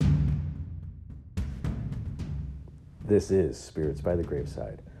This is Spirits by the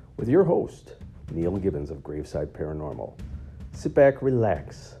Graveside with your host, Neil Gibbons of Graveside Paranormal. Sit back,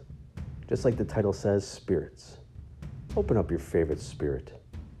 relax. Just like the title says, spirits. Open up your favorite spirit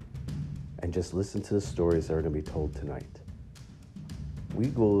and just listen to the stories that are going to be told tonight. We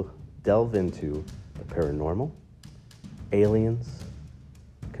will delve into the paranormal, aliens,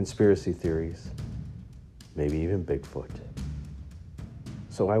 conspiracy theories, maybe even Bigfoot.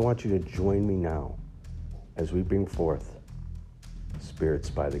 So I want you to join me now as we bring forth Spirits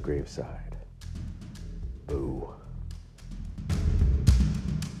by the Graveside. Boo.